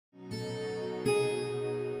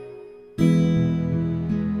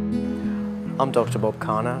I'm Dr. Bob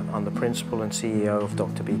Kana. I'm the Principal and CEO of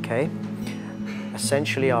Dr. BK.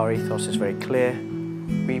 Essentially, our ethos is very clear.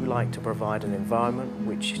 We like to provide an environment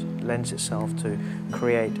which lends itself to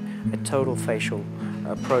create a total facial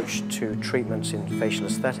approach to treatments in facial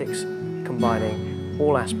aesthetics, combining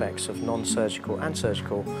all aspects of non-surgical and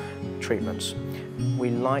surgical treatments.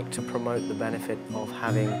 We like to promote the benefit of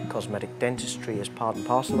having cosmetic dentistry as part and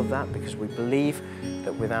parcel of that, because we believe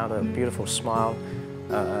that without a beautiful smile,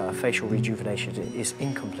 facial rejuvenation is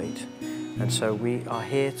incomplete. And so we are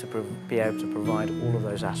here to be able to provide all of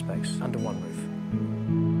those aspects under one roof.